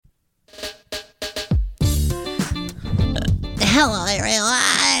Hello,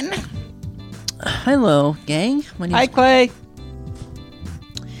 everyone. Hello, gang. Hi, Clay.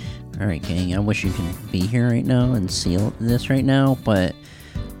 Alright, gang, I wish you could be here right now and see this right now, but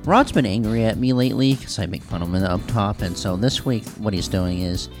Rod's been angry at me lately because I make fun of him up top, and so this week what he's doing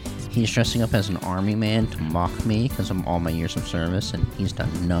is he's dressing up as an army man to mock me because of all my years of service, and he's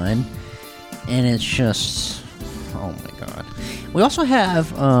done none. And it's just... oh my god. We also have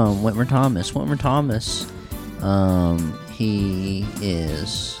Whitmer Thomas. Whitmer Thomas, he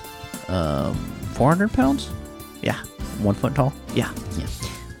is 400 pounds? Yeah. 1 foot tall? Yeah.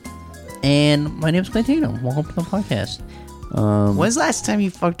 And my name's Clay Tatum. Welcome to the podcast. When's the last time you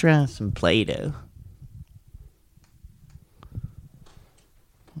fucked around with some Play-Doh?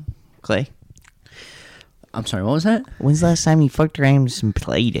 Clay? I'm sorry, what was that? When's the last time you fucked around with some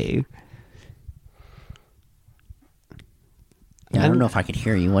Play-Doh? Yeah, I don't know if I could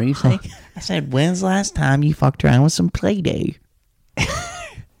hear you. What do you say? I said, when's the last time you fucked around with some Play-Doh?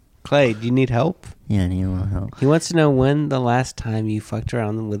 Clay, do you need help? Yeah, I need a little help. He wants to know when the last time you fucked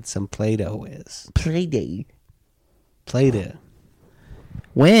around with some Play-Doh is. Play-Doh. Play-Doh.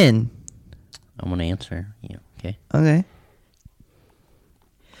 When? I'm gonna answer. Yeah, okay. Okay.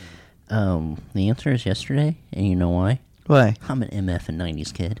 The answer is yesterday, and you know why? Why? I'm an MF and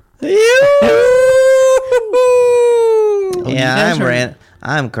 90s kid. Yeah,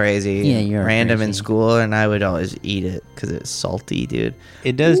 I'm crazy. Yeah, you're random crazy. in school, and I would always eat it because it's salty, dude.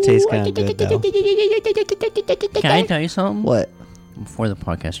 It does taste kind of good, though. Can I tell you something? What? Before the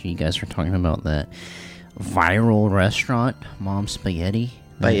podcast, you guys were talking about that viral restaurant, Mom's Spaghetti.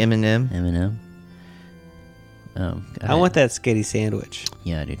 By Eminem? Eminem. I want that skitty sandwich.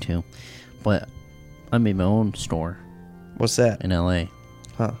 Yeah, I do too. But I made my own store What's that? in LA.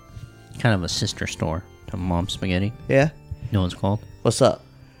 Huh? Kind of a sister store to Mom's Spaghetti. Yeah? You know what it's called? What's up?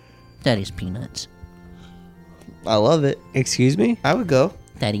 Daddy's Peanuts. I love it. Excuse me? I would go.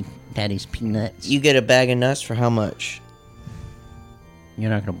 Daddy's Peanuts. You get a bag of nuts for how much? You're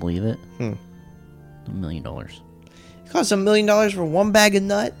not going to believe it. Hmm. $1 million. It costs $1 million for one bag of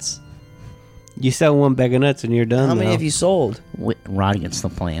nuts? You sell one bag of nuts and you're done, How many though. have you sold? Rod gets the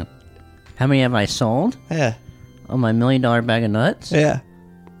plan. How many have I sold? Yeah. On my $1 million bag of nuts? Yeah.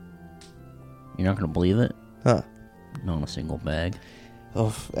 You're not going to believe it. Huh. Not a single bag.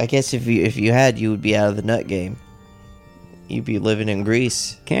 Oh, I guess if you had, you would be out of the nut game. You'd be living in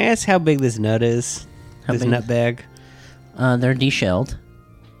Greece. Can I ask how big this nut is? How This big? nut bag? They're deshelled.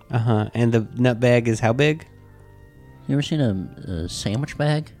 Uh-huh. And the nut bag is how big? You ever seen a sandwich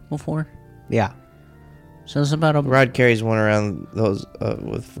bag before? Yeah. So it's about a... Rod carries one around those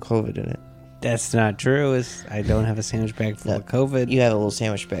with COVID in it. That's not true. I don't have a sandwich bag full of COVID. You have a little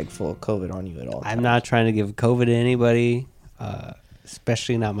sandwich bag full of COVID on you at all times. I'm not trying to give COVID to anybody,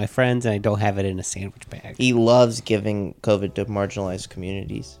 especially not my friends, and I don't have it in a sandwich bag. He loves giving COVID to marginalized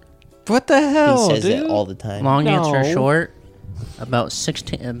communities. What the hell, He says dude? it all the time. Long No. answer short, about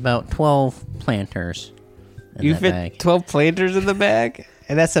 12 planters in You that fit bag. 12 planters in the bag?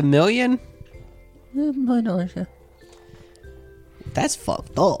 And that's $1 million? $1 million, yeah. That's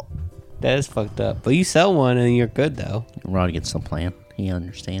fucked up. That is fucked up. But you sell one and you're good, though. Rod gets the plan. He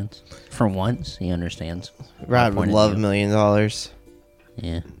understands. For once, he understands. Rod My would point of love $1 view. million.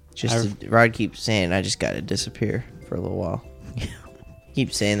 Yeah. Rod keeps saying, I just gotta disappear for a little while.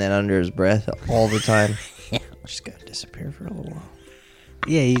 Keeps saying that under his breath all the time. Just gotta disappear for a little while.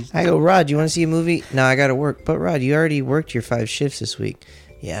 Yeah, I go, Rod, you want to see a movie? No, I gotta work. But Rod, you already worked your 5 shifts this week.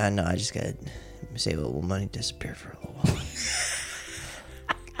 Yeah, no, I just gotta save a little money, disappear for a little while.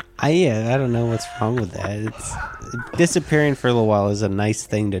 I don't know what's wrong with that. It's disappearing for a little while is a nice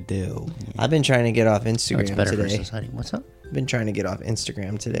thing to do. I've been trying to get off That's Instagram better for today. society. What's up? I've been trying to get off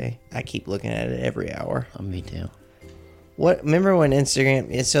Instagram today. I keep looking at it every hour. Me too. What? Remember when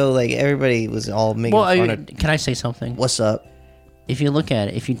Instagram? So like everybody was all making Well, fun of. can I say something? What's up? If you look at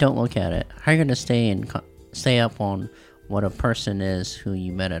it, if you don't look at it, how are you going to stay up on what a person is who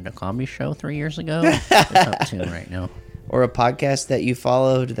you met at a comedy show 3 years ago is up to right now? Or a podcast that you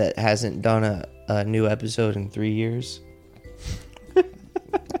followed that hasn't done a new episode in 3 years? Are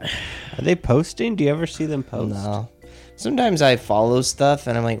they posting? Do you ever see them post? No. Sometimes I follow stuff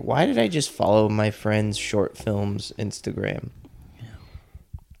and I'm like, why did I just follow my friend's short films Instagram?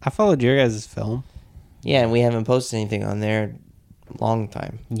 I followed your guys' film. Yeah, and we haven't posted anything on there a long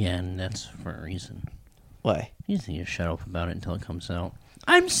time. Yeah, and that's for a reason. Why? You just need to shut up about it until it comes out.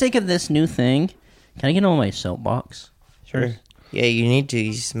 I'm sick of this new thing. Can I get on my soapbox? Sure. Yeah, you need to.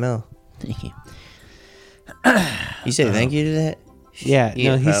 You smell. Thank you. You say thank you to that? Yeah,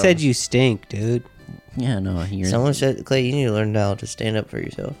 no, he said you stink, dude. Yeah, no, you're... Someone said, Clay, you need to learn how to stand up for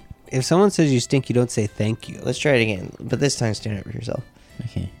yourself. If someone says you stink, you don't say thank you. Let's try it again, but this time stand up for yourself.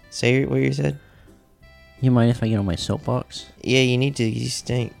 Okay. Say what you said. You mind if I get on my soapbox? Yeah, you need to. You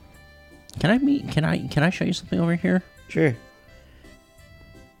stink. Can I show you something over here? Sure.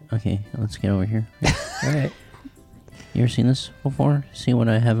 Okay, let's get over here. All right. You ever seen this before? See what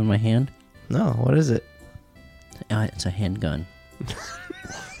I have in my hand? No, what is it? It's a handgun.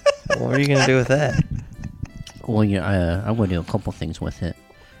 What are you gonna do with that? Well, yeah, I'm gonna do a couple things with it.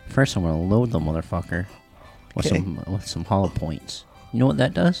 First, I'm gonna load the motherfucker with Okay. some hollow points. You know what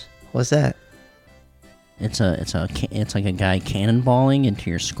that does? What's that? It's like a guy cannonballing into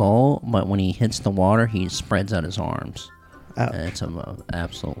your skull, but when he hits the water, he spreads out his arms. Oh. It's an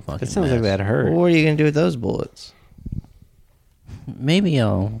absolute fucking. That sounds like mess. that hurt. What are you gonna do with those bullets? Maybe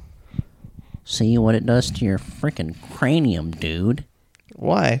I'll see what it does to your freaking cranium, dude.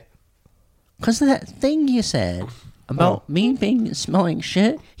 Why? Cause of that thing you said about me being smelling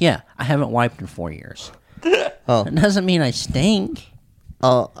shit. Yeah, I haven't wiped in 4 years. Oh. That doesn't mean I stink.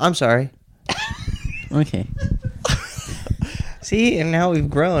 Oh, I'm sorry. Okay. See, and now we've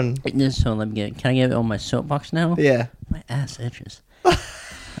grown. So let me get. Can I get it on my soapbox now? Yeah. My ass itches.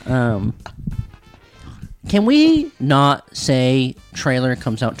 Can we not say trailer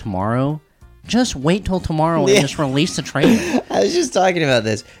comes out tomorrow? Just wait till tomorrow Yeah. and just release the trailer. I was just talking about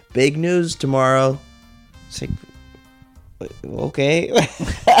this. Big news tomorrow. It's like, okay.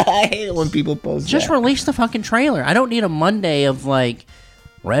 I hate it when people post Just that. release the fucking trailer. I don't need a Monday of like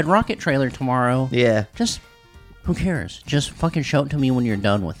Red Rocket trailer tomorrow. Yeah. Just who cares? Just fucking show it to me when you're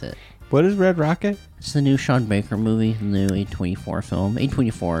done with it. What is Red Rocket? It's the new Sean Baker movie, the new A24 film.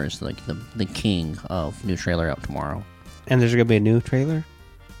 A24 is like the king of new trailer out tomorrow. And there's gonna be a new trailer.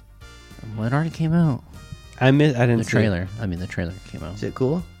 Well, it already came out. I didn't The see trailer. I mean, the trailer came out. Is it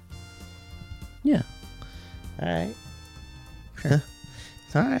cool? Yeah. All right. Sure.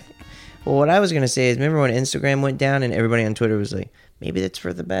 All right. Well, what I was going to say is, remember when Instagram went down and everybody on Twitter was like, maybe that's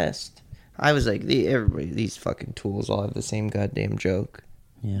for the best. I was like, everybody, these fucking tools all have the same goddamn joke.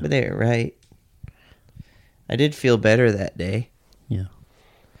 Yeah. But they were right. I did feel better that day, Yeah.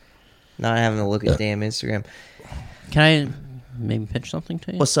 not having to look at damn Instagram. Can I maybe pitch something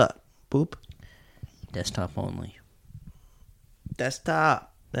to you? What's up? Boop. Desktop only.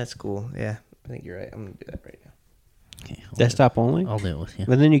 Desktop. That's cool. Yeah, I think you're right. I'm going to do that right now. Okay. Desktop only. I'll do it with you.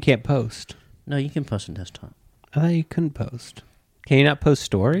 But then you can't post. No, you can post on desktop. I thought you couldn't post. Can you not post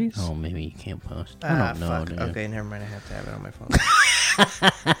stories? Oh, maybe you can't post. I don't know, fuck. dude. Okay, never mind. I have to have it on my phone.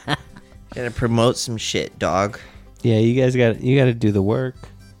 Gotta promote some shit, dog. Yeah, you guys got to do the work.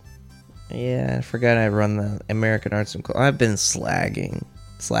 Yeah, I forgot I run the American Arts and I've been slacking.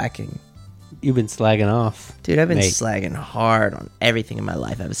 You've been slagging off. Dude, I've been Mate. slagging hard on everything in my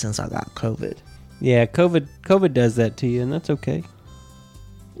life ever since I got COVID. Yeah, COVID does that to you, and that's okay.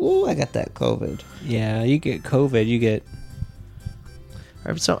 Ooh, I got that COVID. Yeah, you get COVID, you get...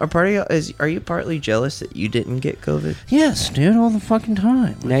 Are you partly jealous that you didn't get COVID? Yes, dude, all the fucking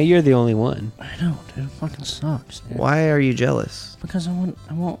time. Now you're the only one. I know, dude. It fucking sucks, dude. Why are you jealous? Because I want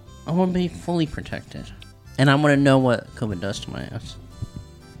to be fully protected, and I want to know what COVID does to my ass.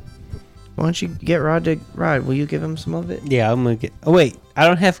 Why don't you get Rod? Will you give him some of it? Yeah, I'm gonna get... Oh, wait, I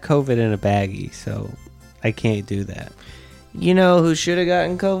don't have COVID in a baggie, so I can't do that. You know who should have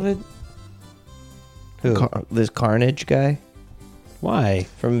gotten COVID? Who? This Carnage guy Why?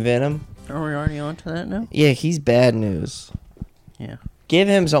 from Venom. Are we already on to that now? Yeah, he's bad news. Yeah. Give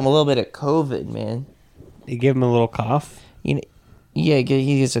him a little bit of COVID, man. You give him a little cough? You know, yeah,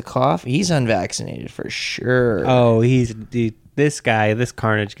 he gets a cough. He's unvaccinated for sure. Oh, this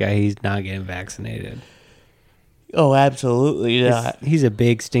Carnage guy, he's not getting vaccinated. Oh, absolutely not. He's a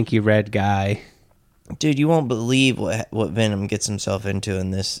big, stinky red guy. Dude, you won't believe what Venom gets himself into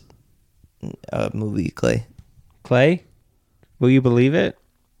in this movie, Clay. Clay, will you believe it?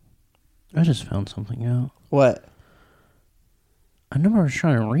 I just found something out. What? I number was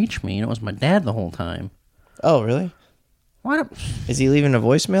trying to reach me, and it was my dad the whole time. Oh, really? Why? Is he leaving a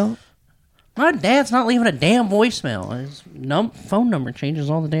voicemail? My dad's not leaving a damn voicemail. His phone number changes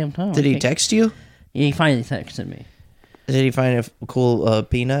all the damn time. Did he text you? He finally texted me. Did he find a cool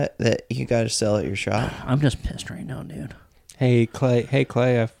peanut that you got to sell at your shop? I'm just pissed right now, dude. Hey, Clay,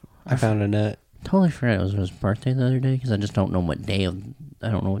 I found a nut. Totally forgot it was his birthday the other day because I just don't know what day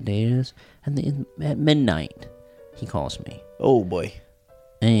it is. And at midnight, he calls me, Oh, boy.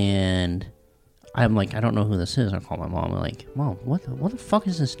 and I'm like, I don't know who this is. I call my mom. I'm like, Mom, what the fuck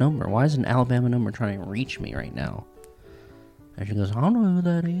is this number? Why is an Alabama number trying to reach me right now? And she goes, I don't know who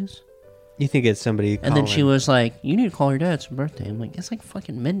that is. You think it's somebody And then she calling. was like, you need to call your dad. It's his birthday. I'm like, it's like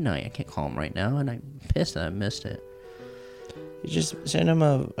fucking midnight. I can't call him right now. And I'm pissed that I missed it. You just send him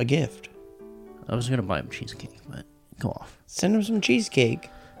a gift. I was gonna buy him cheesecake, but go off. Send him some cheesecake.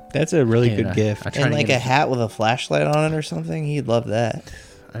 That's a really Dude, good gift. I try And to like get a him hat with a flashlight on it or something. He'd love that.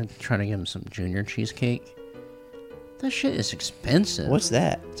 I'm trying to give him some junior cheesecake. That shit is expensive. What's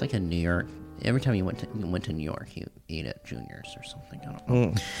that? It's like a New York. Every time you went to New York, you ate at Junior's or something. I don't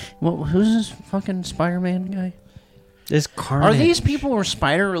know. Well, who's this fucking Spider-Man guy? This Are Carnage. these people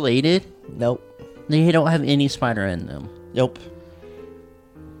spider related? Nope. They don't have any spider in them. Nope.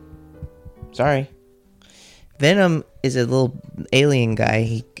 Sorry. Venom is a little alien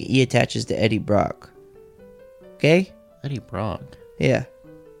guy. He attaches to Eddie Brock. Okay? Eddie Brock. Yeah.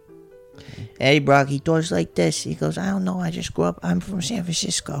 Eddie Brock, he talks like this. He goes, I don't know. I just grew up. I'm from San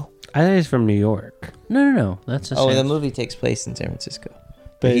Francisco. I think he's from New York. No. That's the Oh, same. the movie takes place in San Francisco.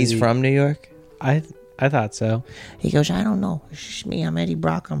 But But he's from New York? I thought so. He goes, I don't know. It's just me. I'm Eddie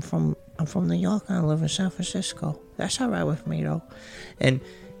Brock. I'm from New York and I live in San Francisco. That's all right with me, though. And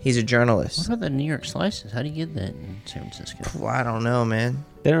he's a What journalist. about the New York slices? How do you get that in San Francisco? Well, I don't know, man.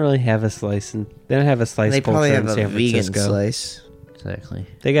 They don't really have a slice. They don't have a slice They culture probably have in a San vegan Francisco. slice. Exactly.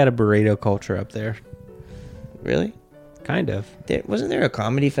 They got a burrito culture up there. Really? Kind of. Wasn't there a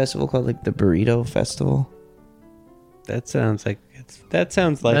comedy festival called like the Burrito Festival? That sounds like that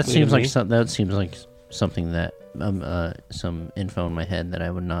sounds like That seems like something that some info in my head that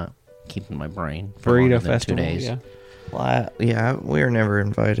I would not keep in my brain for longer burrito than festival. 2 days. Yeah. Well, we were never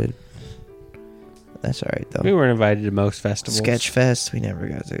invited. That's all right though. We weren't invited to most festivals. Sketchfest, we never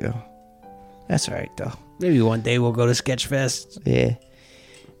got to go. That's all right though. Maybe one day we'll go to Sketchfest. Yeah.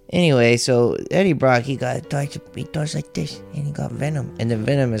 Anyway, so Eddie Brock, he talks like this, and he got Venom, and then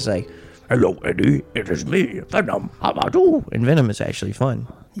Venom is like, "Hello, Eddie, it is me, Venom. How about you?" And Venom is actually fun.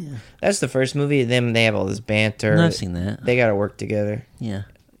 Yeah. That's the first movie. Them, they have all this banter. I've seen that. They got to work together. Yeah.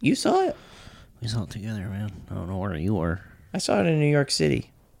 You saw it? We saw it together, man. I don't know where you were. I saw it in New York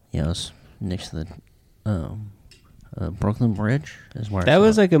City. Yeah, it was next to the Brooklyn Bridge. Is where I That saw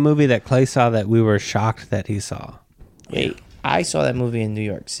was it. like a movie that Clay saw that we were shocked that he saw. Wait, I saw that movie in New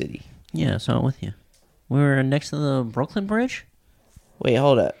York City. Yeah, I saw it with you. We were next to the Brooklyn Bridge. Wait,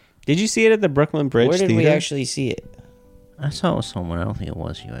 hold up. Did you see it at the Brooklyn Bridge Where did we Theater? actually see it? I saw it with someone. I don't think it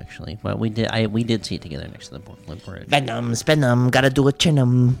was you actually, but we did see it together next to the Brooklyn Bridge. Venom, Venom, gotta do a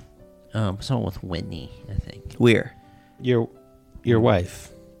chinum. I saw it with Whitney, I think. Where? Your wife.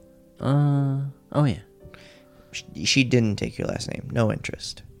 Oh yeah, She didn't take your last name. No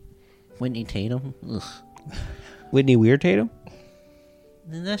interest. Whitney Tatum. Ugh. Whitney Weir Tatum?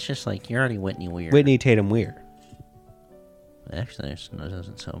 Then that's just like you're already Whitney Weir. Whitney Tatum Weir. Actually, that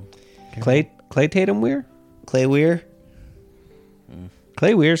doesn't sound. Clay Tatum Weir? Clay Weir?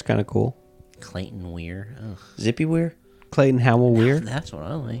 Clay Weir's kind of cool. Clayton Weir. Ugh. Zippy Weir? Clayton Howell Weir. That's what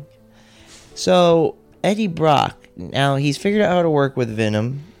I like. So, Eddie Brock, now he's figured out how to work with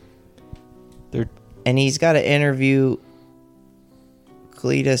Venom, They're and he's got to interview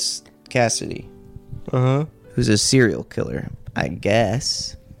Cletus Cassidy, who's a serial killer, I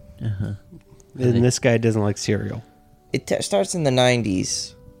guess. and this guy doesn't like cereal. It starts in the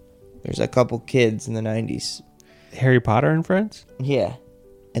 90s. There's a couple kids in the 90s. Harry Potter and Friends? Yeah.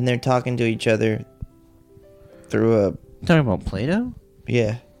 And they're talking to each other through a... Talking about Play-Doh?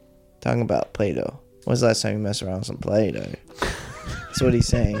 Yeah. Talking about Play-Doh. When's the last time you messed around with some Play-Doh? That's what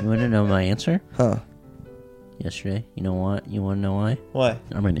he's You saying. want to know my answer? Huh. Yesterday. You know what? You want to know why? What?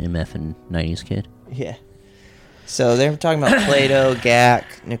 I'm an MF and 90s kid. Yeah. So they're talking about Play-Doh,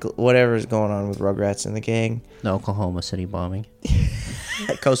 GAC, whatever's going on with Rugrats and the gang. The Oklahoma City bombing.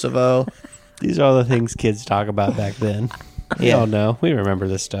 Kosovo. These are all the things kids talk about back then. We Yeah. all know. We remember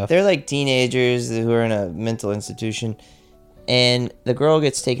this stuff. They're like teenagers who are in a mental institution. And the girl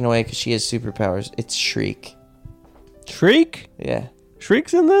gets taken away because she has superpowers. It's Shriek. Shriek? Yeah.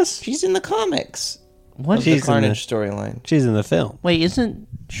 Shriek's in this? She's in the comics. What? Of the She's in Carnage storyline. She's in the film. Wait, isn't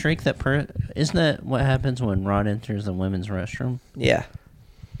Shriek that Isn't that what happens when Rod enters the women's restroom? Yeah.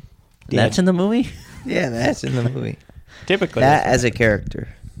 That's in the movie? Yeah, that's in the movie. Typically. That as a character.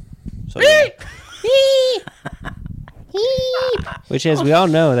 So, Which, as we all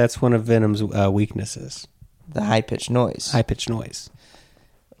know, that's one of Venom's weaknesses. the high-pitched noise. High-pitched noise.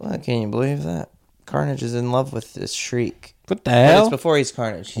 Well, can you believe that? Carnage is in love with this Shriek. What the But hell? it's before he's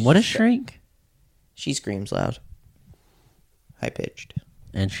Carnage. What is Shriek? She screams loud. High-pitched.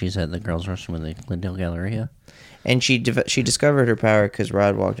 And she's at the girls' restroom in the Glendale Galleria. And she discovered her power because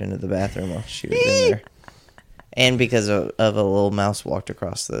Rod walked into the bathroom while she was in there. And because of a little mouse walked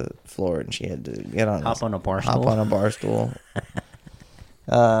across the floor and she had to get on Hop on a bar hop stool. on a bar stool.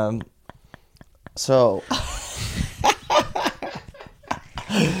 So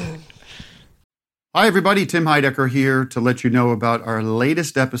Hi, everybody. Tim Heidecker here to let you know about our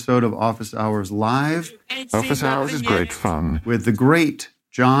latest episode of Office Hours Live Office Hours is great fun. with the great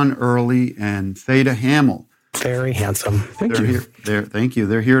John Early and Theda Hamill. Very handsome. Thank you. Thank you.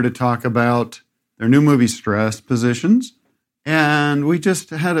 They're here to talk about their new movie, Stress Positions. And we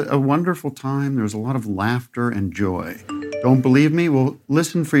just had a wonderful time. There was a lot of laughter and joy. Don't believe me? Well,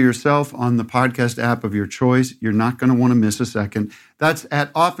 listen for yourself on the podcast app of your choice. You're not going to want to miss a second. That's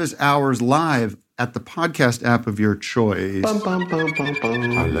at Office Hours Live at the podcast app of your choice. I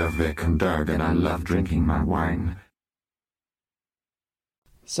love Vic and Doug, and I love drinking my wine.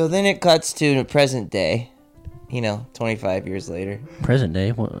 So then it cuts to the present day, 25 years later. Present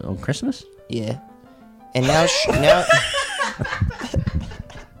day? What, on Christmas? Yeah. And now,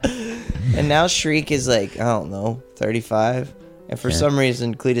 now Shriek is like, I don't know, 35. And for some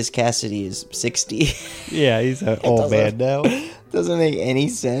reason, Cletus Cassidy is 60. Yeah, he's an old man now. Doesn't make any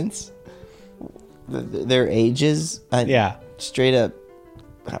sense. Their ages. Yeah. Straight up.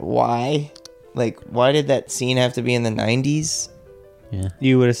 Why? Like, why did that scene have to be in the 90s? Yeah.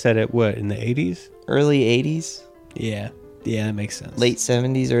 You would have said it, what, in the 80s? Early 80s? Yeah. Yeah, that makes sense. Late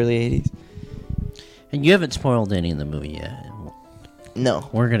 70s, early 80s? And you haven't spoiled any of the movie yet. No.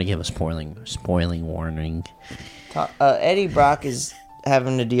 We're going to give a spoiling warning. Eddie Brock is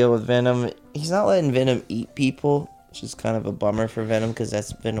having to deal with Venom. He's not letting Venom eat people, which is kind of a bummer for Venom because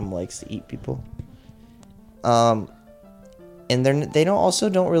that's Venom likes to eat people. And they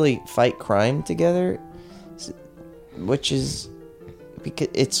don't really fight crime together, which is because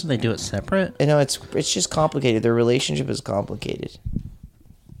it's They do it separate? it's just complicated. Their relationship is complicated.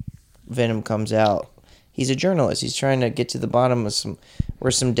 Venom comes out. He's a journalist. He's trying to get to the bottom of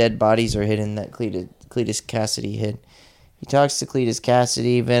where some dead bodies are hidden that Cletus Cassidy hid. He talks to Cletus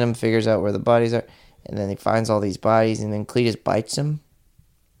Cassidy. Venom figures out where the bodies are, and then he finds all these bodies, and then Cletus bites him.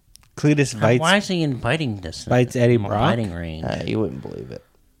 Cletus bites. Why is he in biting distance? Bites Eddie Brock? Biting range. You wouldn't believe it,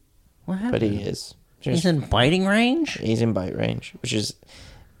 What happened? but he is. He's in biting range? He's in bite range, which is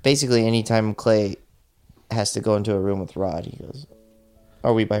basically anytime Clay has to go into a room with Rod, he goes,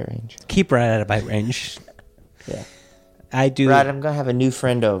 "Are we bite range?" Keep right out of bite range. Yeah. I do. Rod, I'm gonna have a new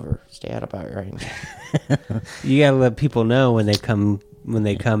friend over. Stay out of bite range. You gotta let people know when they come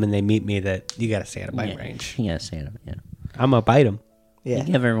and they meet me that you gotta stay out of bite range. Yeah, say it. Yeah. I'm gonna bite them. You Yeah.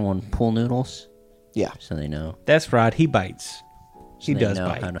 give everyone pool noodles Yeah. so they know. That's Rod. He bites. He So does they know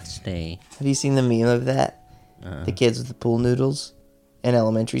bite. how to stay. Have you seen the meme of that? The kids with the pool noodles in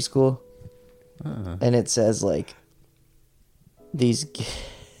elementary school, and it says like, these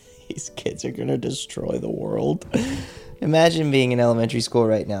kids are gonna destroy the world. Imagine being in elementary school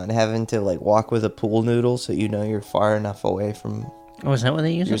right now and having to like walk with a pool noodle so you know you're far enough away from Oh, is that what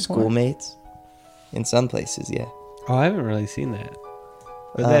they use your it for? schoolmates. In some places, yeah. Oh, I haven't really seen that.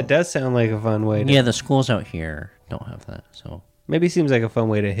 But that does sound like a fun way to. Yeah, the schools out here don't have that. So Maybe seems like a fun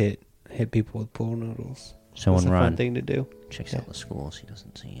way to hit people with pool noodles. So That's when a fun Rod thing to do. checks out the schools, he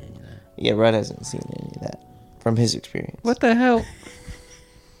doesn't see any of that. Yeah, Rod hasn't seen any of that from his experience. What the hell?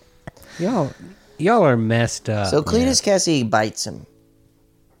 Y'all are messed up. So Cletus Cassidy bites him.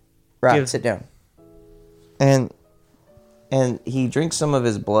 Rod, sit down. And he drinks some of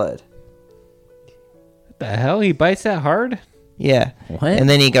his blood. What the hell? He bites that hard? Yeah. What? And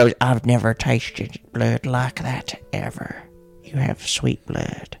then he goes, I've never tasted blood like that ever. You have sweet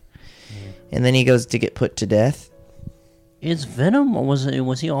blood. and then he goes to get put to death. Is Venom, or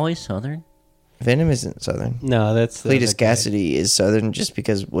was he always Southern? Venom isn't Southern. No, that's the Cletus other guy. Cassidy is Southern just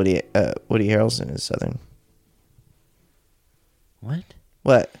because Woody Harrelson is Southern. What?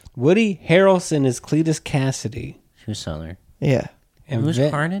 What? Woody Harrelson is Cletus Cassidy. Who's Southern? Yeah. And Who's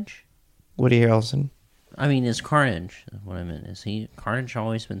Carnage? Woody Harrelson. I mean, is Carnage what I meant? Is Carnage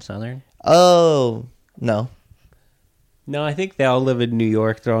always been Southern? Oh, no. No, I think they all live in New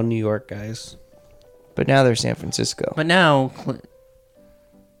York. They're all New York guys. But now they're San Francisco. But now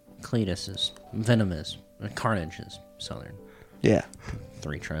Cletus is Venom is Carnage is Southern. Yeah.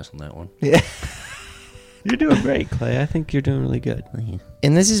 3 tries on that one. Yeah. You're doing great, Clay. I think you're doing really good.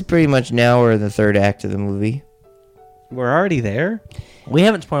 And this is pretty much now we're in the third act of the movie. We're already there? We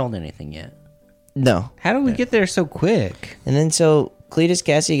haven't spoiled anything yet. No. How did we get there so quick? And then so Cletus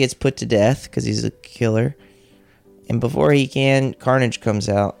Cassidy gets put to death because he's a killer. And before he can, Carnage comes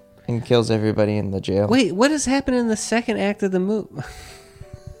out and kills everybody in the jail. Wait, what has happened in the second act of the movie?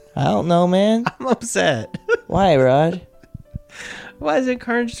 I don't know, man. I'm upset. Why, Rod? Why isn't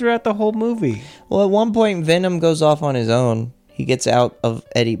Carnage throughout the whole movie? Well, at one point, Venom goes off on his own. He gets out of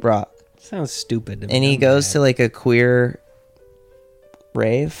Eddie Brock. Sounds stupid to me. And he goes to like a queer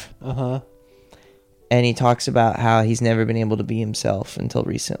rave. Uh-huh. And he talks about how he's never been able to be himself until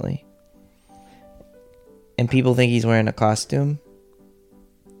recently. and people think he's wearing a costume.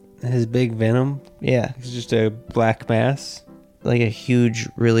 His big Venom. Yeah, It's just a black mass. like a huge,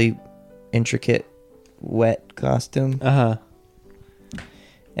 really intricate, wet costume. Uh-huh.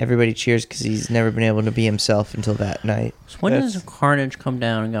 Everybody cheers because he's never been able to be himself until that night. So when does Carnage come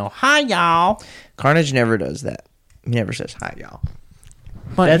down and go, "Hi, y'all"? Carnage never does that. He never says hi, y'all.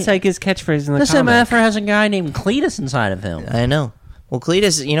 But That's like his catchphrase in the this comic. MFer has a guy named Cletus inside of him. I know. Well,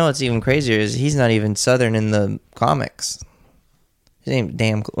 Cletus, you know what's even crazier is he's not even Southern in the comics. His name's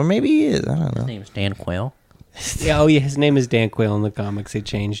Dan, or maybe he is. I don't His know. name's Dan Quayle. Yeah, his name is Dan Quayle in the comics. They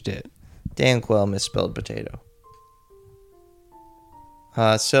changed it. Dan Quayle misspelled potato.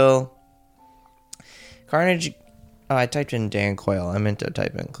 So Carnage. Oh, I typed in Dan Quayle. I meant to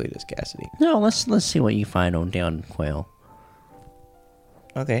type in Cletus Cassidy. No, let's see what you find on Dan Quayle.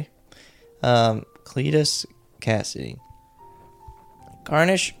 Okay. Cletus Cassidy.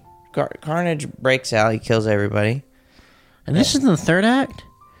 Carnage breaks out. He kills everybody. And this is the third act?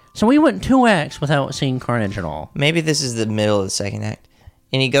 So we went 2 acts without seeing Carnage at all. Maybe this is the middle of the second act.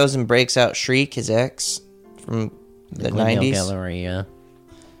 And he goes and breaks out Shriek, his ex, from the Glendale 90s. Gallery, yeah.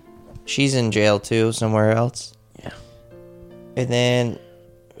 She's in jail too, somewhere else. Yeah. And then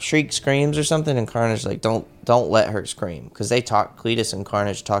Shriek screams or something, and Carnage like, don't let her scream. Because they talk, Cletus and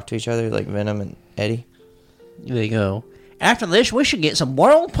Carnage talk to each other like Venom and Eddie. There you go. After this, we should get some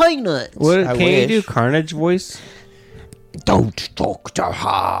boiled peanuts. What I can you do? wish. Carnage voice? Don't talk to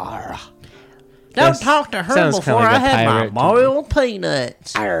her. Don't talk to her sounds before kinda like I a have my pirate to me. boiled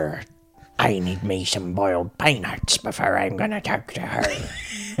peanuts. I need me some boiled peanuts before I'm gonna talk to her.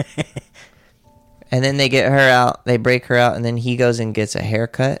 And then they get her out. They break her out, and then he goes and gets a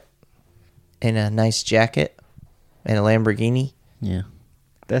haircut and a nice jacket and a Lamborghini. Yeah.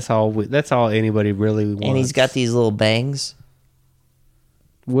 That's all anybody really wants. And he's got these little bangs.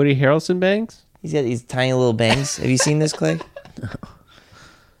 Woody Harrelson bangs? He's got these tiny little bangs. Have you seen this, Clay?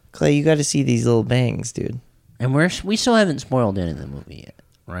 Clay, you got to see these little bangs, dude. And we still haven't spoiled any of the movie yet,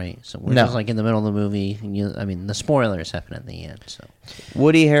 right? So we're No. just like in the middle of the movie. And the spoilers happen at the end. So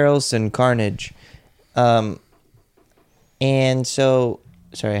Woody Harrelson, Carnage. And so,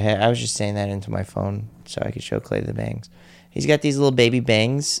 sorry, I was just saying that into my phone so I could show Clay the bangs. He's got these little baby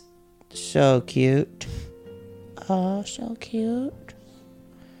bangs. So cute. Oh, so cute.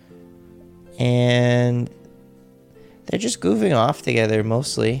 And they're just goofing off together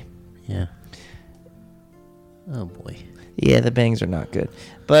mostly. yeah. Oh boy. Yeah, the bangs are not good.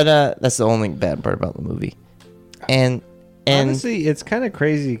 But that's the only bad part about the movie. And Honestly, it's kind of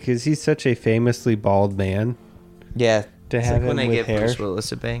crazy because he's such a famously bald man. yeah, To it's have like when him they with give hair. Bruce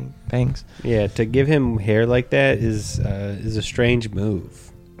Willis a bangs. Yeah, to give him hair like that is a strange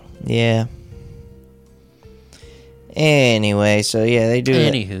move. Yeah. Anyway, so yeah, they do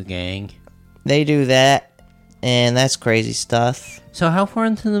Anywho, gang. they do that, and that's crazy stuff. So how far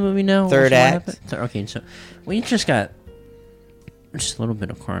into the movie now? Third What's what act. happened? Okay, so we just got just a little bit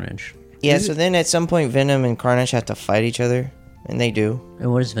of Carnage. Yeah, so then at some point Venom and Carnage have to fight each other, and they do.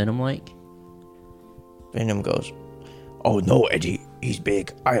 And what is Venom like? Venom goes, Oh no, Eddie, he's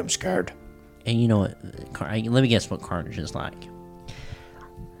big. I am scared. And you know what? Let me guess what Carnage is like.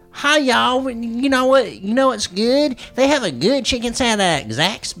 Hi, y'all. You know what? You know what's good? They have a good chicken salad at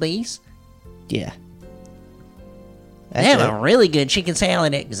Zaxby's. yeah. They have a really good chicken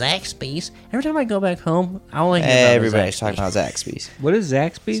salad at Zaxby's. Every time I go back home, I only hear about Everybody's Zaxby's. talking about Zaxby's. What is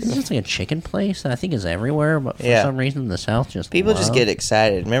Zaxby's? It's just like a chicken place that I think is everywhere, but for Yeah. some reason the South just People just love. get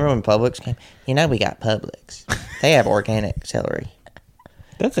excited. Remember when Publix came? You know we got Publix. They have organic celery.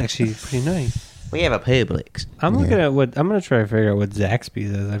 That's actually pretty nice. We have a Publix. I'm looking at what I'm gonna try to figure out what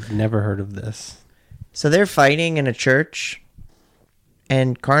Zaxby's is. I've never heard of this. So they're fighting in a church,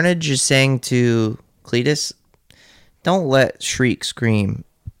 and Carnage is saying to Cletus, "Don't let Shriek scream,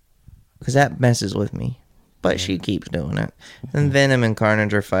 because that messes with me." But she keeps doing it. Then Venom and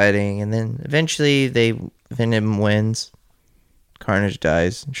Carnage are fighting, and then eventually Venom wins. Carnage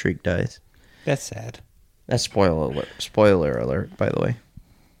dies, and Shriek dies. That's sad. That's spoiler alert, by the way.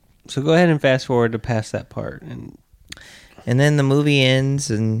 So go ahead and fast forward to past that part. And then the movie ends,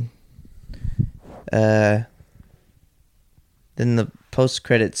 and then the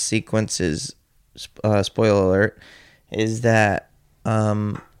post-credits sequence is, spoiler alert, is that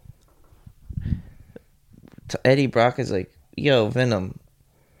Eddie Brock is like, "Yo, Venom,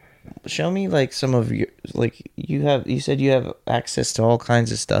 show me like some of your you said you have access to all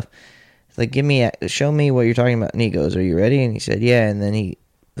kinds of stuff. Like, show me what you're talking about." And he goes, "Are you ready?" And he said, "Yeah." And then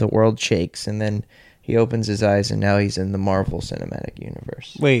the world shakes, and then he opens his eyes, and now he's in the Marvel Cinematic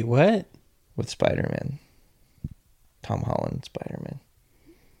Universe Wait, what? with Spider-Man, Tom Holland Spider-Man.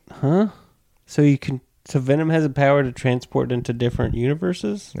 Huh? So So Venom has the power to transport into different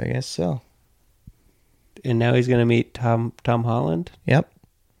universes, I guess so. and now he's gonna meet Tom Holland, Yep.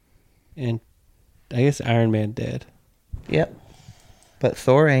 and I guess Iron Man dead. Yep. But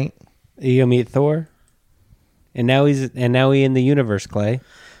Thor ain't. You gonna meet Thor, and now he in the universe, Clay.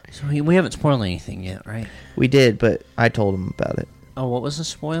 So we haven't spoiled anything yet, right? We did, but I told him about it. Oh, what was the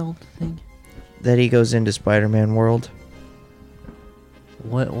spoiled thing? That he goes into Spider-Man world.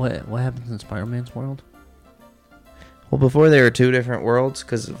 What happens in Spider-Man's world? Well, before there were 2 different worlds,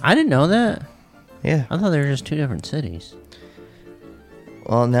 because... I didn't know that. Yeah. I thought they were just 2 different cities.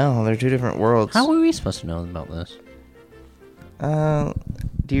 Well, no, they're 2 different worlds. How were we supposed to know about this?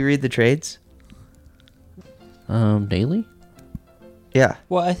 Do you read the trades? Daily? Yeah.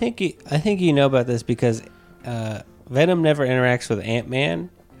 Well, I think you know about this because Venom never interacts with Ant-Man.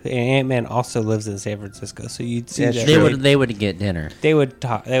 And Ant-Man also lives in San Francisco, so you'd see That's that true. They would get dinner. they would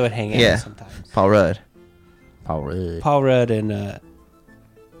talk. They would hang out Yeah. sometimes. Paul Rudd. Paul Rudd. Paul Rudd and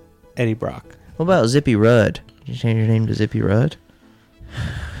Eddie Brock. What about Zippy Rudd? Did you change your name to Zippy Rudd?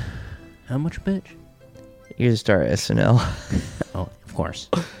 How much, bitch? You're the star of SNL. Oh, of course.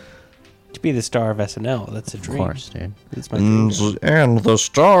 To be the star of SNL, that's a Of dream. course, dude. That's my dream. And the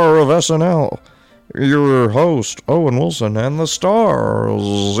star of SNL, your host, Owen Wilson, and the star,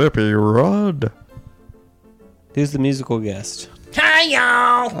 Zippy Rudd. Who's the musical guest? Hi,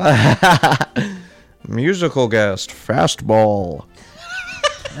 y'all! Musical guest, Fastball.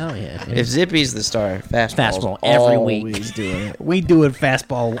 Oh, yeah, dude. If Zippy's the star, Fastball every week. Always doing it. We doing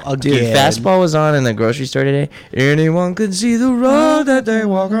fastball again. Dude, Fastball was on in the grocery store today. Anyone can see the road that they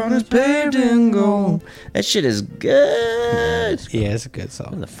walk on is paved in gold. That shit is good. Yeah, it's a good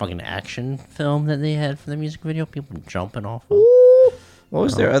song. The fucking action film that they had for the music video, people jumping off of. What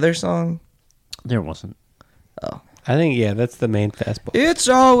was their other song? There wasn't. I think that's the main fastball. It's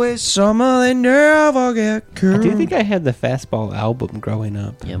always summer, they never get I cool. do think I had the fastball album growing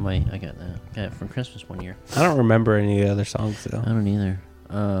up. Yeah, I got that. Got it for Christmas one year. I don't remember any of the other songs though. I don't either.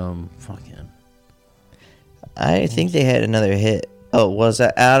 Fucking. I think they had another hit. Oh, was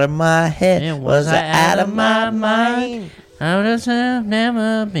I out of my head? Yeah, was I out of my mind? I just have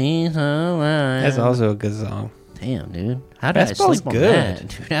never been so alive. That's also a good song. Damn, dude. How did I Fastball's sleep on good. that?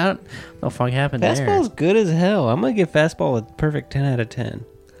 Dude, what the fuck happened Fastball's there? good as hell. I'm gonna give Fastball a perfect 10 out of 10.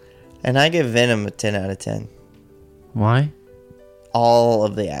 And I give Venom a 10 out of 10. Why? All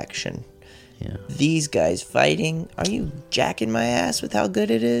of the action. Yeah. These guys fighting. Are you jacking my ass with how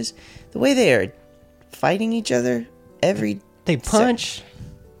good it is? The way they are fighting each other every... They punch.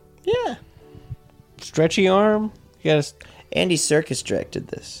 Yeah. Stretchy arm. You gotta. Andy Serkis directed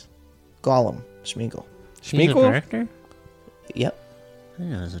this. Gollum. Schmeagol. He's a Schmeagol? Yep. director? I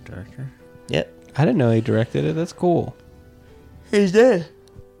didn't know he was a director. Yep. I didn't know he directed it. That's cool. He's dead.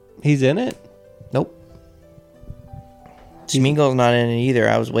 He's in it. Nope. Smeagol's not in it either.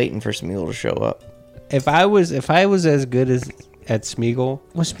 I was waiting for Smeagol to show up. If I was as good as at Smeagol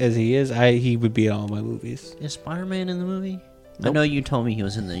as he is, he would be in all my movies. Is Spider-Man in the movie? I Nope. know you told me he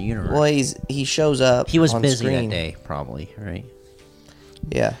was in the universe. Well, he shows up. he was on busy screen. that day, probably, right?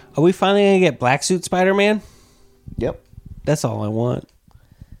 Yeah. Are we finally gonna get Black Suit Spider-Man? Yep. That's all I want.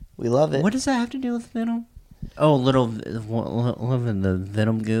 We love it. What does that have to do with Venom? Oh, when the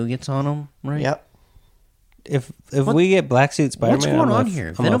Venom goo gets on him, right? Yep. If we get Black Suit Spider-Man, What's going I'm on gonna- here?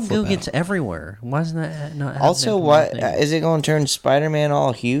 I'm gonna Venom flip goo out. gets everywhere. Why isn't that not happening Also, for what nothing? is it going to turn Spider-Man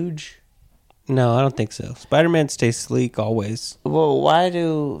all huge? No, I don't think so. Spider-Man stays sleek always Well, why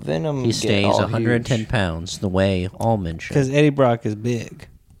do Venom? He get stays all 110 huge? pounds, the way Almond should. because Eddie Brock is big.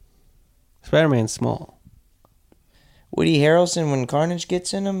 Spider-Man's small. Woody Harrelson, when Carnage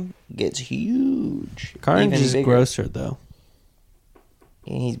gets in him, gets huge. Carnage Even is bigger. grosser though.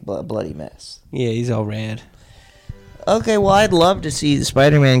 And he's a bloody mess. Yeah, he's all red. Okay, well, I'd love to see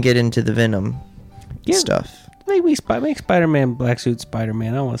Spider-Man get into the Venom stuff. Make Spider-Man Black Suit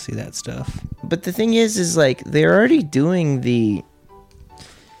Spider-Man. I want to see that stuff. But the thing is like they're already doing the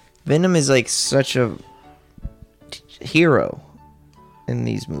Venom is like such a hero in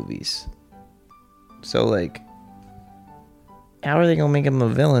these movies. So like, how are they gonna make him a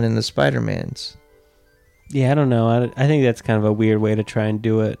villain in the Spider-Mans? Yeah, I don't know. I think that's kind of a weird way to try and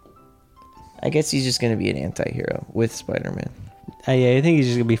do it. I guess he's just gonna be an anti-hero with Spider-Man. Yeah, I think he's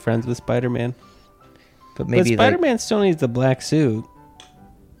just gonna be friends with Spider-Man. But maybe but Spider-Man still needs the black suit.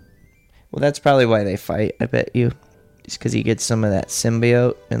 well, that's probably why they fight. I bet you, it's because he gets some of that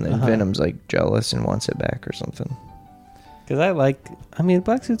symbiote, and then Venom's like jealous and wants it back or something. Because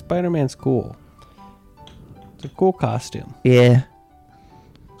Black Suit Spider-Man's cool. It's a cool costume. Yeah.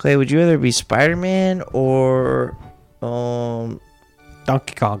 Clay, would you rather be Spider-Man or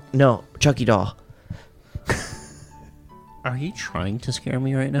Donkey Kong. no, Chucky doll? Are you trying to scare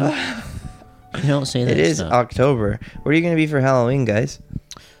me right now? You don't say that It is stuff. October. What are you gonna be for Halloween, guys?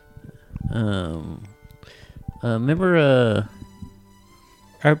 Remember,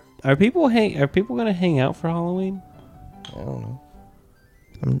 Are people gonna hang out for Halloween? I don't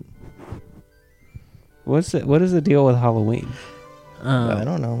know. What is the deal with Halloween? I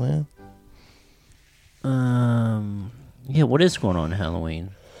don't know, man. Yeah, what is going on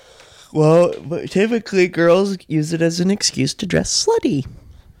Halloween? Well, but typically girls use it as an excuse to dress slutty.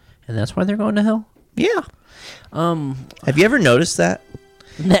 And that's why they're going to hell? Yeah. Have you ever noticed that?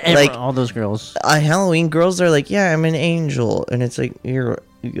 Like all those girls. On Halloween, girls are like, "Yeah, I'm an angel," and it's like you're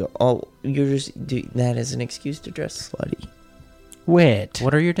just doing that as an excuse to dress slutty. Wait.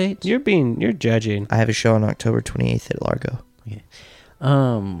 What are your dates? You're judging. I have a show on October 28th at Largo. Okay.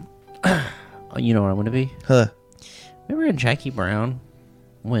 You know what I'm going to be? Huh? Remember in Jackie Brown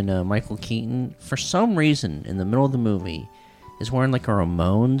when Michael Keaton, for some reason, in the middle of the movie, is wearing like a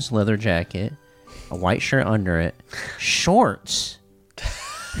Ramones leather jacket, a white shirt under it, shorts,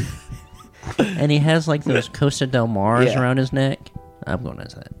 and he has like those Costa Del Mars around his neck. I'm going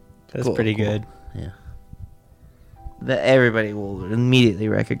as that. That's pretty good. Yeah. That everybody will immediately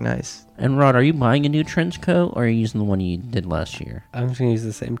recognize. And Rod, are you buying a new trench coat, or are you using the one you did last year? I'm just gonna use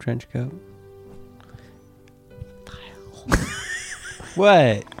the same trench coat.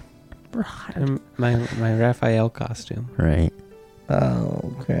 What? My Raphael costume. Right.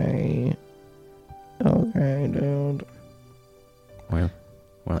 Okay, dude. Well,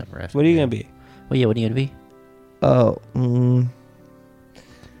 more like rest. What are you gonna be? Well, yeah. What are you gonna be? Oh,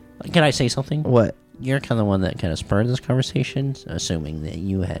 Can I say something? what? You're kind of the one that kind of spurred this conversation, assuming that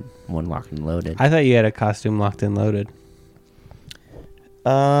you had one locked and loaded. I thought you had a costume locked and loaded.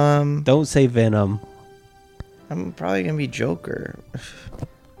 Don't say Venom. I'm probably gonna be Joker.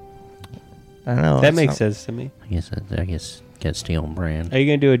 I don't know. That makes sense to me. I guess get stay on brand. Are you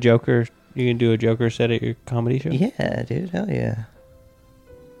gonna do a Joker? You gonna do a Joker set at your comedy show? Yeah, dude. Hell yeah.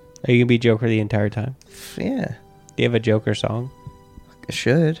 Are you gonna be Joker the entire time? Yeah. Do you have a Joker song? I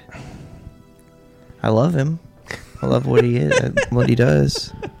should. I love him. I love what he is, what he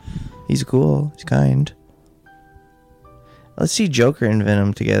does. He's cool. He's kind. Let's see Joker and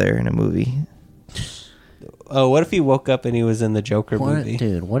Venom together in a movie. Oh, what if he woke up and he was in the Joker movie?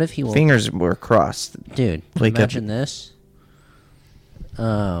 Dude, what if he woke Fingers were crossed. Dude, Wake up. imagine this.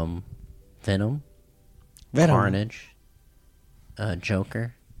 Venom. Carnage.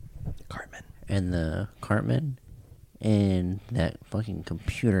 Joker. Cartman. And the Cartman. And that fucking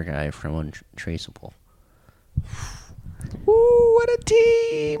computer guy from Untraceable. Ooh, what a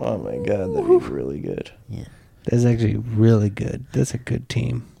team! Oh my god, that'd be really good. Yeah. That's actually really good. That's a good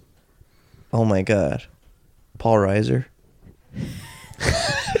team. Oh my god. Paul Reiser.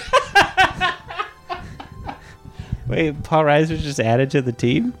 Wait, Paul Reiser just added to the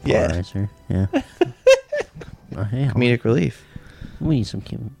team? Yeah. Polarizer, yeah. Hey, Comedic relief. we need some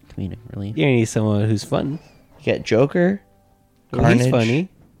comedic relief. You need someone who's fun. You got Joker. Well, Carnage. he's funny.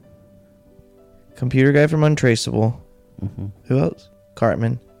 Computer guy from Untraceable. Mm-hmm. Who else?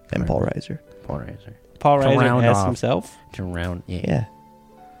 Cartman and Paul Reiser. Polarizer. Paul To Reiser round as off. himself. To round, yeah. Yeah.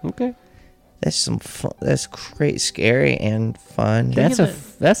 Okay. That's some fun. That's great, scary, and fun. Think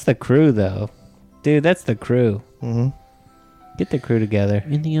That's the crew though. Dude, that's the crew. Mm-hmm. Get the crew together.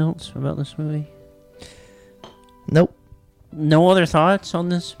 Anything else about this movie? Nope. No other thoughts on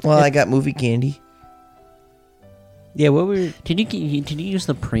this? Well, I got movie candy. Yeah, what were Did you use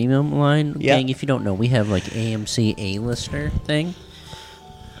the premium line? Yeah. Gang, if you don't know, we have like AMC A-lister thing.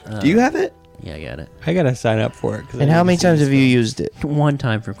 Do you have it? Yeah, I got it. I gotta sign up for it. And how many times have you used it? One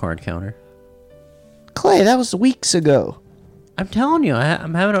time for card counter. Clay, that was weeks ago. I'm telling you,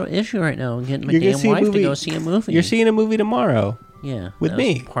 I'm having an issue right now getting my You're gonna damn see a wife to movie- go see a movie. You're seeing a movie tomorrow. Yeah, with that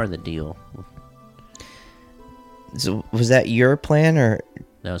me. was part of the deal. So was that your plan or?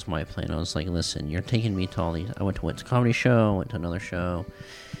 That was my plan. I was like, listen, you're taking me to all these. I went to Whit's comedy show, went to another show,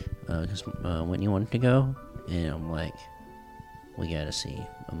 because Whitney wanted to go, and I'm like, we gotta see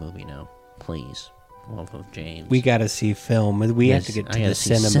a movie now, please. Love of James. We gotta see film. We have to get to the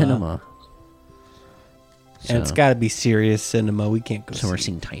cinema. And it's So- gotta be serious cinema. We can't go So we're see.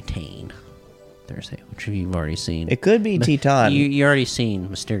 seeing Titan Thursday, which you've already seen. It could be But Teton. You already seen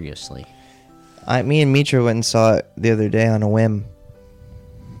Mysteriously. Me and Mitra went and saw it the other day on a whim.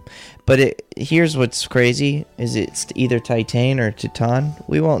 But here's what's crazy: is it's either Titan or Teton.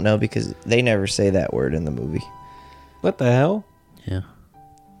 We won't know because they never say that word in the movie. What the hell? Yeah.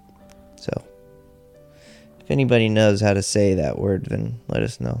 So, if anybody knows how to say that word, then let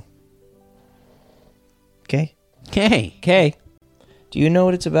us know. Okay. Okay. Okay. Do you know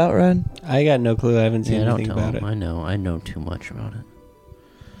what it's about, Rod? I got no clue. I haven't seen Yeah, don't anything tell about him. it. I know too much about it.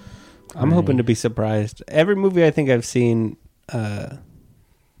 I'm hoping to be surprised. Every movie I think I've seen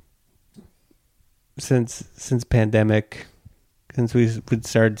since pandemic, since we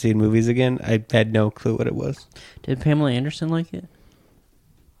started seeing movies again, I had no clue what it was. Did Pamela Anderson like it?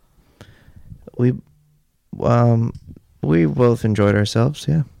 We both enjoyed ourselves.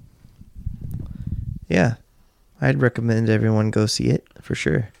 Yeah. Yeah, I'd recommend everyone go see it for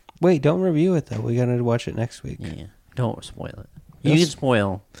sure. Wait, don't review it though. We gotta watch it next week. Yeah. Don't spoil it. You can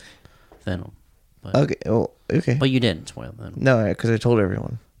spoil Venom. But, Okay. Well, okay. But you didn't spoil Venom. No, because I told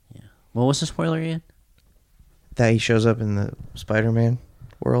everyone Yeah. What was the spoiler again? that he shows up in the Spider-Man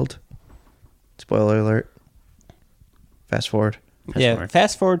world. Spoiler alert. Fast forward.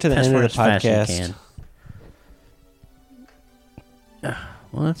 Fast forward to the end of the as fast as you podcast. can.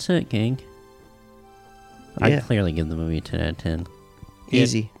 Well, that's it, gang. Yeah. I'd clearly give the movie a 10 out of 10. Yeah,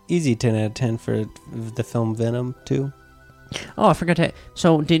 Easy. Easy 10 out of 10 for the film Venom too. Oh, I forgot to.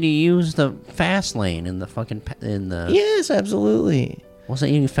 So, did you use the fast lane in the fucking Yes, absolutely. Was it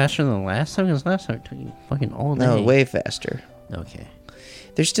even faster than the last time? Because last time it took you fucking all day. No, way faster. Okay.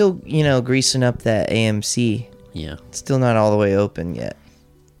 They're still, greasing up that AMC. Yeah. It's still not all the way open yet.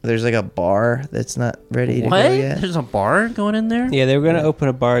 There's like a bar that's not ready to What? go yet. There's a bar going in there? Yeah, they were gonna open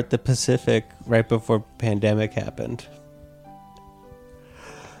a bar at the Pacific right before pandemic happened.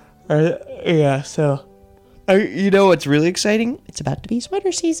 Yeah, so. You know what's really exciting? It's about to be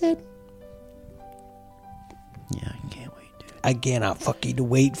sweater season. Yeah, I can't wait, dude. I cannot fucking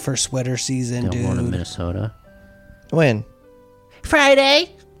wait for sweater season, Don't go to dude. Minnesota. When?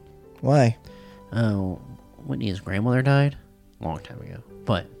 Friday! Why? Oh, Whitney's grandmother died a long time ago.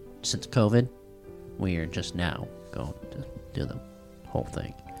 But since COVID, we are just now going to do the whole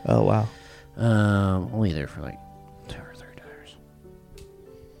thing. Oh, wow. Only there for like 2 or 3 hours.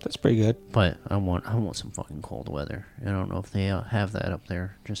 That's pretty good. But I want some fucking cold weather. I don't know if they have that up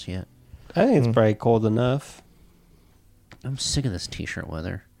there just yet. I think it's probably cold enough. I'm sick of this t-shirt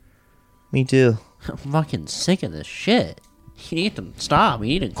weather. Me too. I'm fucking sick of this shit. You need to stop.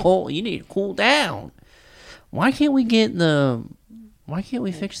 You need to cool down. Why can't we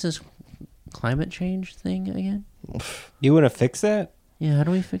fix this climate change thing again? You want to fix that? Yeah, how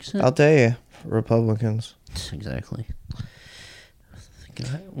do we fix it? I'll tell you, Republicans. Exactly.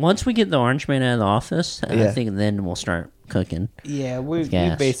 Once we get the orange man out of the office, I Yeah. think then we'll start cooking. Yeah, we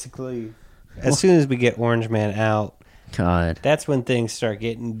Gas. basically, as soon as we get Orange Man out, God. that's when things start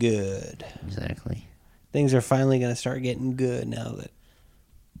getting good. Exactly. Things are finally going to start getting good now that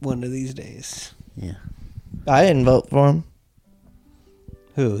one of these days. Yeah. I didn't vote for him.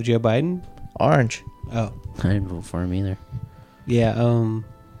 Who? Joe Biden? Orange. Oh, I didn't vote for him either. yeah.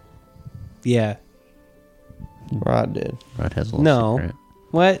 Yeah. Rod did. Rod has a little No. secret.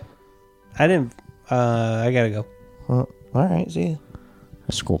 What? I didn't. I gotta go. Well, all right, see ya.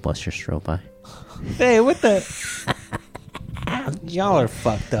 A school bus just drove by. Hey, what the? Y'all are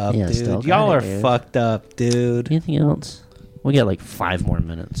fucked up, Yeah, still dude. Y'all got are it, dude. fucked up, dude. Anything else? We got like 5 more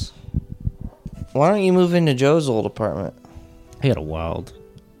minutes. Why don't you move into Joe's old apartment? I got a wild.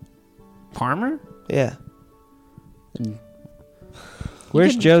 Palmer? Yeah,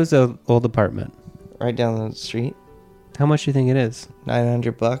 Where's Joe's old apartment? right down the street. How much do you think it is?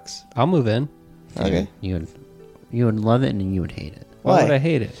 $900. I'll move in. Okay. You would love it and you would hate it. Why Why? would I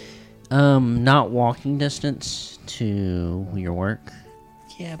hate it? Not walking distance to your work.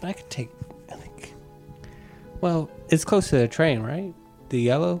 Yeah, but I could take. I think. Well, it's close to the train, right? The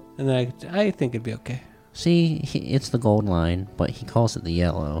yellow, and then I think it'd be okay. See, it's the gold line, but he calls it the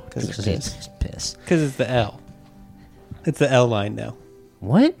yellow 'Cause because it's he's pissed. Because it's the L. It's the L line now.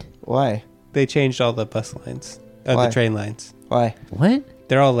 What? Why? They changed all the bus lines, Why? the train lines. Why? What?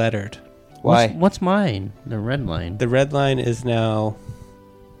 They're all lettered. Why? What's mine? The red line. The red line is now.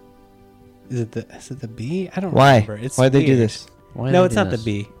 Is it the B? I don't Why? remember. It's Why'd they do weird. this? Why No, do it's they not do the this?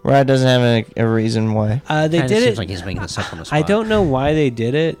 B. Rod doesn't have a reason why. They Kinda did seems it. like he's making this up on the spot. I don't know why they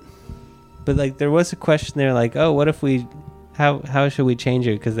did it, but like there was a question there, like, oh, what if we, how should we change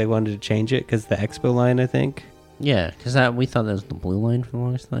it? Because they wanted to change it because the Expo line, I think. Yeah, because we thought that was the blue line for the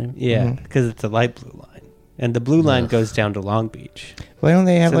longest time. Yeah, Mhm. because it's a light blue line, and the blue line Ugh. goes down to Long Beach. Why don't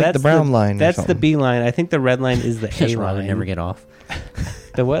they have So like the that's brown line? Or That's the something? B line. I think the red line is the Because A Rod would line. never get off.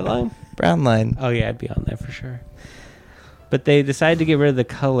 The what line? brown line. Oh yeah, I'd be on there for sure. But they decided to get rid of the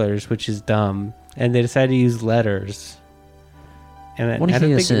colors, which is dumb, and they decided to use letters. And What do you I don't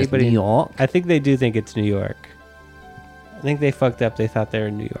think this is? New York? I think they do think it's New York. I think they fucked up. They thought they were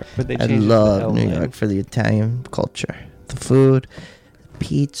in New York, but they I changed it to love L New line. York for the Italian culture, the food,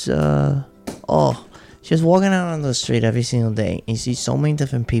 pizza. Oh, Just walking out on the street every single day, and you see so many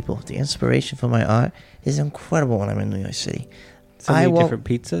different people. The inspiration for my art is incredible when I'm in New York City. So many different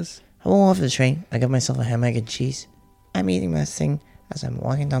pizzas. I walk off the train. I get myself a ham, egg, and cheese. I'm eating my thing as I'm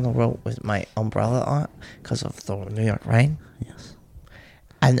walking down the road with my umbrella on because of the New York rain. Yes.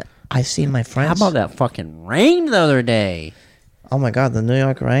 And I've seen my friends. How about that fucking rain the other day? Oh my God, the New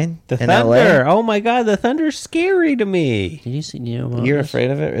York rain. The in thunder. LA? Oh my God, the thunder's scary to me. Did you see? You know about You're this? afraid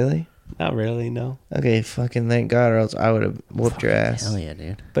of it, really? Not really, no. Okay, fucking thank God, or else I would have whooped your ass. Hell yeah,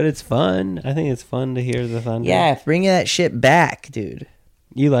 dude. But it's fun. I think it's fun to hear the thunder. Yeah, bring that shit back, dude.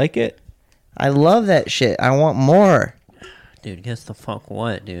 You like it? I love that shit. I want more. Dude, guess the fuck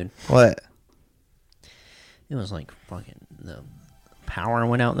what, dude? What? It was like fucking the power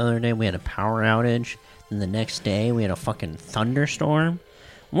went out the other day. We had a power outage. And the next day we had a fucking thunderstorm.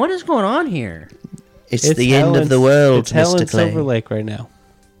 What is going on here? It's the end of the world, It's hell in Mr. Clay. Silver Lake right now.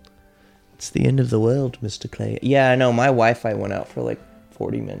 It's the end of the world, Mr. Clay. Yeah, I know. My Wi-Fi went out for like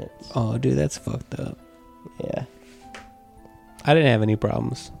 40 minutes. Oh, dude, that's fucked up. Yeah. I didn't have any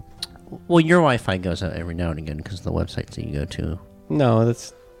problems. Well, your Wi-Fi goes out every now and again because of the websites that you go to. No,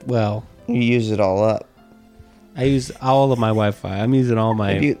 that's, well, You use it all up. I use all of my Wi-Fi. I'm using all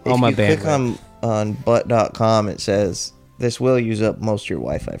my If you bandwidth. click on butt.com, it says, this will use up most of your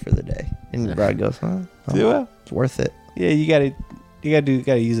Wi-Fi for the day. And your bride goes, huh? Oh, Do it? it's worth it. Yeah, you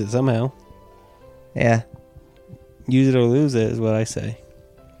gotta use it somehow. Yeah. Use it or lose it is what I say.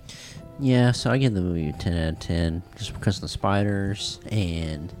 Yeah, so I give the movie a 10 out of 10 just because of the spiders,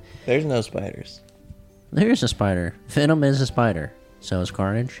 and There's no spiders. there's a spider. Venom is a spider. So is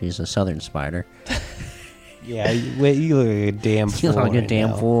Carnage. He's a southern spider. Yeah, you look like a damn You fool. look like a right damn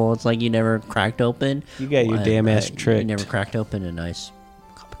now. fool. It's like you never cracked open. You got your damn ass You tricked. never cracked open a nice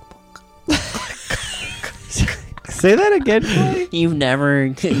comic book. Say that again, Clay. You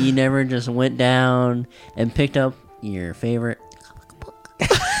never just went down and picked up your favorite comic book.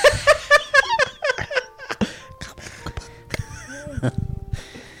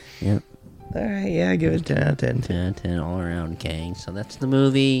 Yep. All right, yeah, I give it 10 out of 10. 10 out of 10 all around, gang. So that's the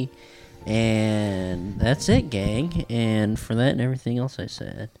movie. And that's it, gang. And for that and everything else I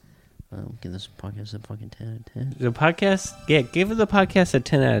said, give this podcast a fucking 10 out of 10. The podcast, yeah, give the podcast a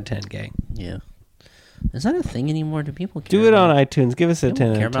 10 out of 10, gang. Yeah. Is that a thing anymore? Do people care Do it on about, iTunes. Give us a do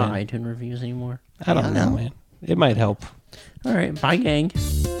 10 people out care of 10. about iTunes reviews anymore? I don't know, man. It might help. All right. Bye, gang.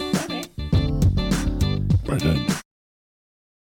 Bye then.